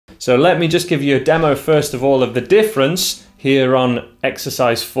So let me just give you a demo first of all of the difference here on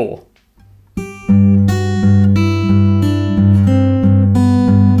exercise 4.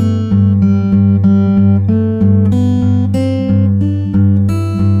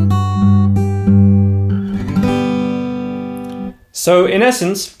 So in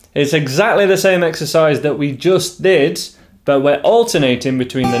essence, it's exactly the same exercise that we just did, but we're alternating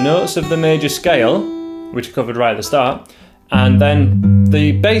between the notes of the major scale, which we covered right at the start, and then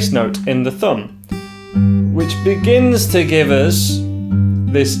the bass note in the thumb, which begins to give us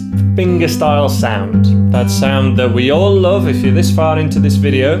this fingerstyle sound. That sound that we all love. If you're this far into this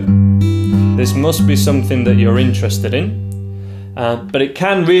video, this must be something that you're interested in, but it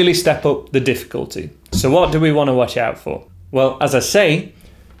can really step up the difficulty. So what do we want to watch out for? Well, as I say,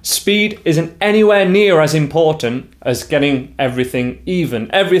 speed isn't anywhere near as important as getting everything even.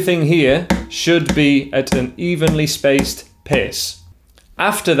 Everything here should be at an evenly spaced pace.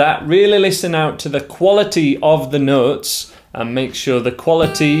 After that, really listen out to the quality of the notes and make sure the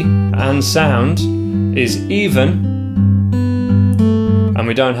quality and sound is even, and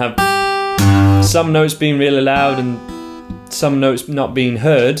we don't have some notes being really loud and some notes not being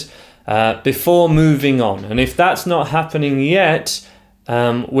heard before moving on. And if that's not happening yet,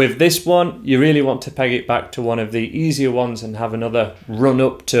 with this one, you really want to peg it back to one of the easier ones and have another run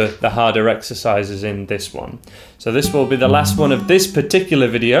up to the harder exercises in this one. So this will be the last one of this particular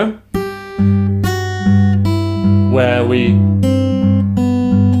video, where we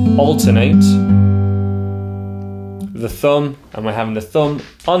alternate the thumb, and we're having the thumb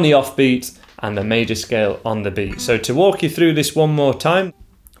on the offbeat and the major scale on the beat. So to walk you through this one more time,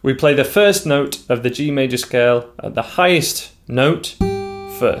 we play the first note of the G major scale at the highest note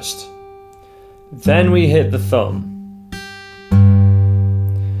first. Then we hit the thumb.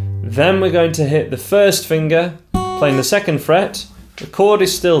 Then we're going to hit the first finger, playing the second fret. The chord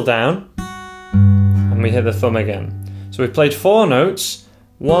is still down, and we hit the thumb again. So we've played 4 notes.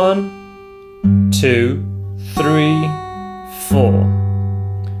 1, 2, 3, 4.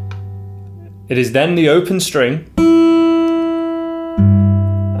 It is then the open string,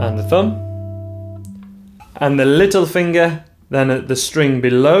 and the thumb, and the little finger then at the string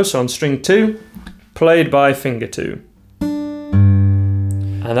below, so on string 2, played by finger 2.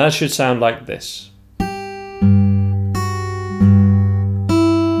 And that should sound like this.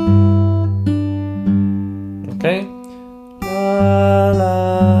 Okay? La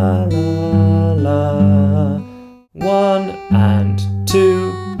la la la. 1 and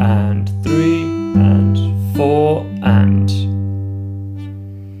 2 and 3 and 4 and.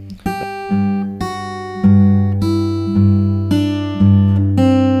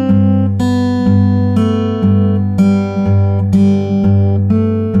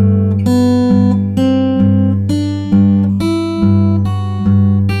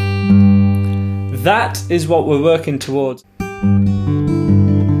 That is what we're working towards.